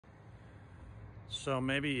So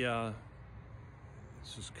maybe this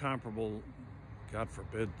is comparable, God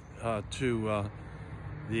forbid, to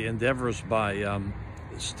the endeavors by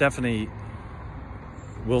Stephanie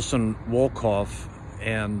Wilson Wolkoff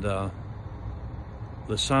and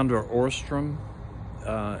Lysandra Orstrom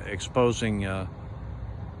exposing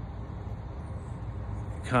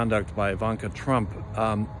conduct by Ivanka Trump.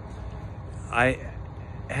 I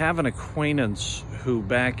have an acquaintance who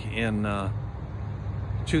back in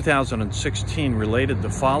 2016 related the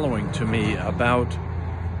following to me about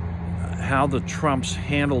how the Trumps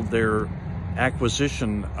handled their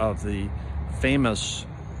acquisition of the famous,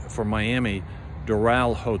 for Miami,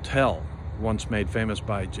 Doral Hotel, once made famous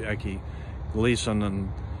by Jackie Gleason,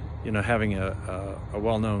 and having a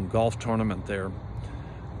well-known golf tournament there.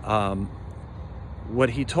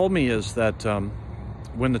 What he told me is that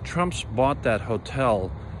when the Trumps bought that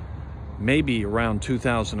hotel, maybe around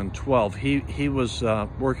 2012, he was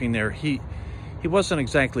working there. He wasn't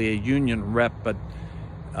exactly a union rep, but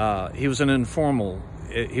he was an informal.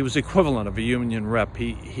 He was equivalent of a union rep.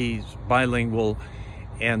 He's bilingual,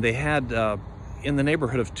 and they had in the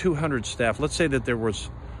neighborhood of 200 staff. Let's say that there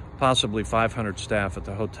was possibly 500 staff at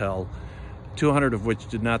the hotel, 200 of which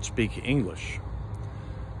did not speak English.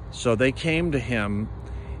 So they came to him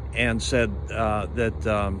and said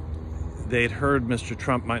that they'd heard Mr.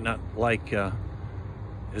 Trump might not like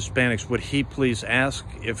Hispanics. Would he please ask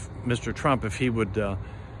if Mr. Trump, if he would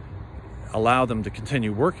allow them to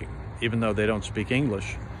continue working, even though they don't speak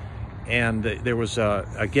English? And there was a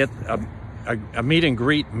meet and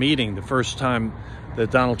greet meeting the first time that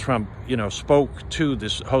Donald Trump, spoke to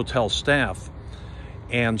this hotel staff.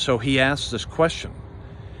 And so he asked this question.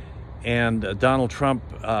 And Donald Trump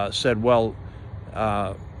said, well,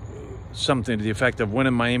 something to the effect of, when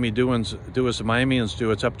in Miami do as the Miamians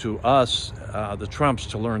do, it's up to us, the Trumps,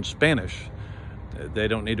 to learn Spanish. They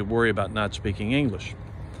don't need to worry about not speaking English,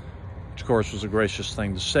 which of course was a gracious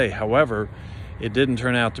thing to say. However, it didn't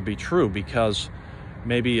turn out to be true, because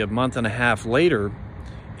maybe a month and a half later,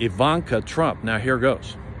 Ivanka Trump, now here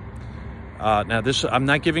goes. Now this, I'm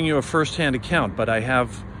not giving you a first-hand account, but I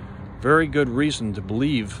have very good reason to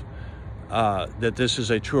believe that this is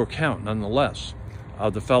a true account nonetheless,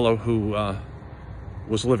 of the fellow who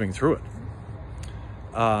was living through it.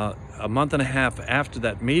 A month and a half after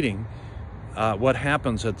that meeting, what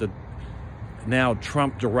happens at the now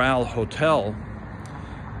Trump Doral Hotel,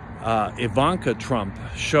 Ivanka Trump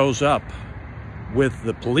shows up with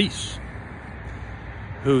the police,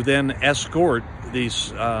 who then escort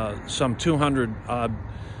these some 200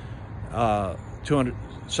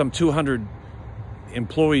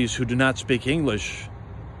 employees who do not speak English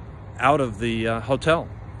out of the hotel.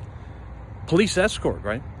 Police escort,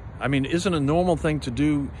 right? I mean, isn't a normal thing to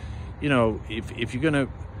do? If you're going to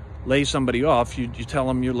lay somebody off, you tell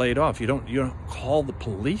them you're laid off. You don't call the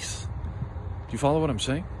police. Do you follow what I'm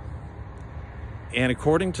saying? And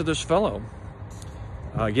according to this fellow,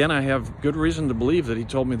 again, I have good reason to believe that he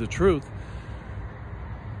told me the truth.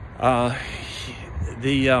 That's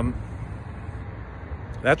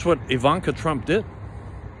what Ivanka Trump did.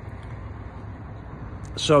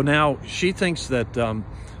 So now she thinks that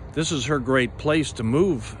this is her great place to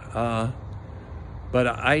move. But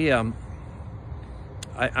I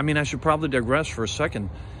mean, I should probably digress for a second.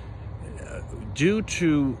 Due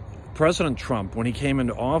to President Trump, when he came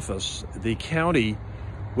into office, the county,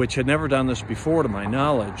 which had never done this before to my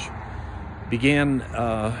knowledge, began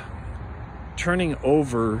turning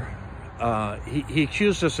over. He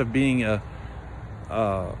accused us of being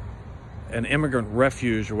an immigrant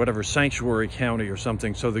refuge or whatever, sanctuary county or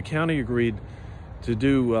something. So the county agreed to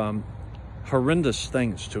do horrendous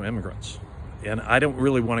things to immigrants. And I don't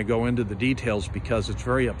really want to go into the details because it's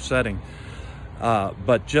very upsetting.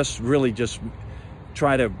 But just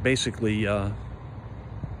try to basically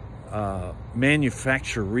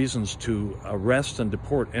manufacture reasons to arrest and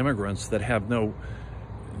deport immigrants that have no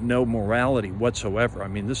morality whatsoever. I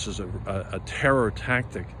mean, this is a terror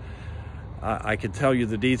tactic. I could tell you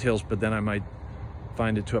the details, but then I might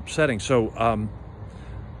find it too upsetting. So,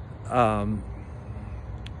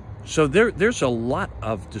 there's a lot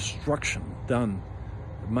of destruction done.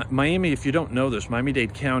 Miami, if you don't know this,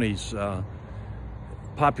 Miami-Dade County's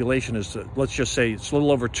population is, let's just say, it's a little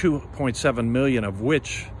over 2.7 million, of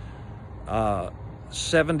which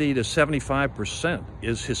 70 to 75%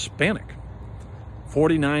 is Hispanic.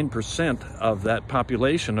 49% of that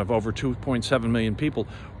population of over 2.7 million people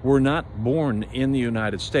were not born in the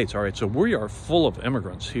United States. All right, so we are full of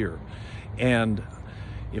immigrants here. And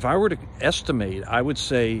if I were to estimate, I would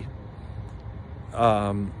say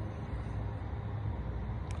over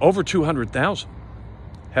 200,000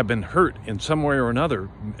 have been hurt in some way or another,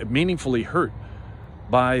 meaningfully hurt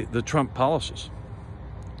by the Trump policies.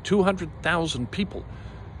 200,000 people,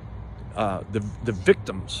 the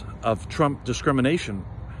victims of Trump discrimination.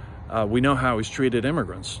 We know how he's treated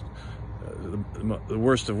immigrants, the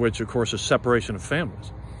worst of which, of course, is separation of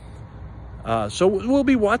families. So we'll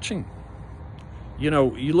be watching. You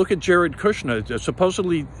know, you look at Jared Kushner.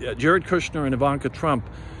 Supposedly, Jared Kushner and Ivanka Trump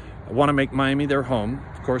want to make Miami their home.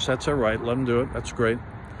 Of course, that's their right. Let them do it. That's great.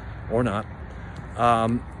 Or not.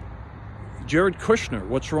 Jared Kushner,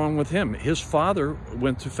 what's wrong with him? His father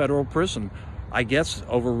went to federal prison, I guess,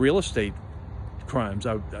 over real estate crimes.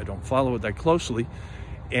 I don't follow it that closely.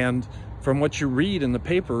 And from what you read in the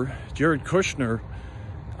paper, Jared Kushner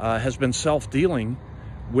has been self-dealing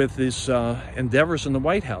with his endeavors in the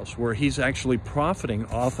White House, where he's actually profiting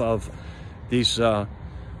off of these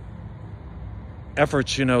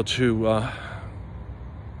efforts, you know, to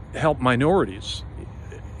help minorities.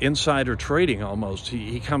 Insider trading, almost.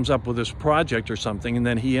 He comes up with this project or something, and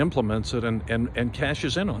then he implements it and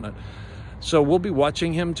cashes in on it. So we'll be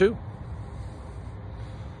watching him too.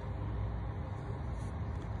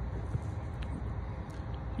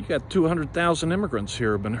 You got 200,000 immigrants here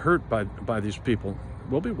who have been hurt by these people.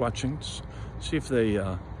 We'll be watching, see if they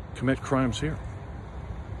commit crimes here.